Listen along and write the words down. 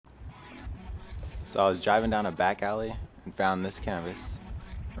So I was driving down a back alley and found this canvas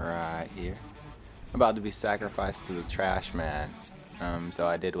right here. About to be sacrificed to the trash man. So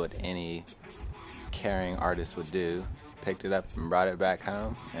I did what any caring artist would do. Picked it up and brought it back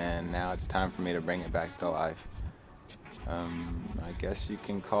home, and now it's time for me to bring it back to life. I guess you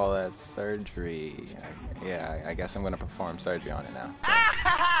can call that surgery. I guess I'm gonna perform surgery on it now.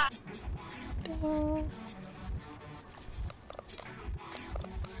 So.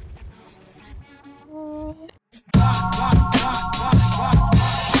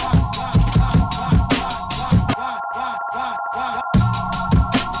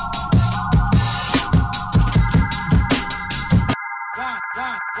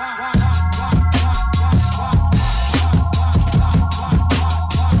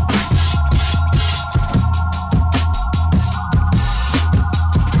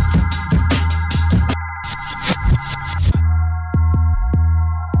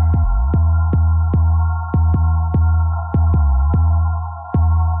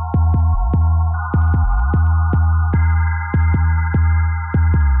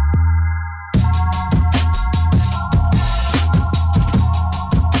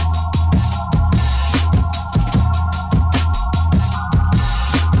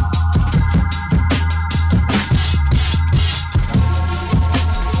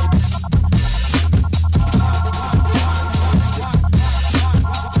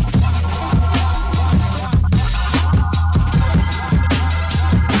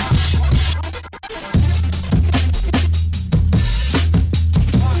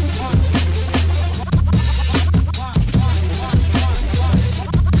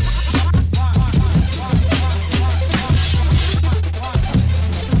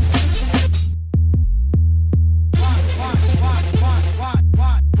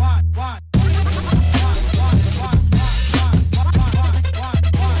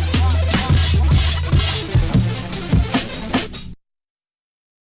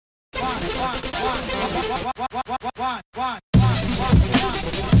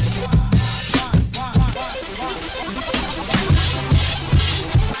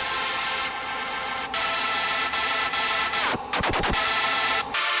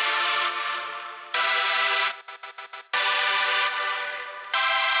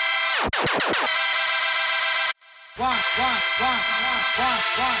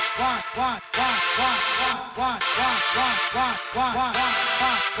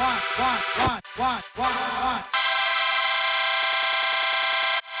 One.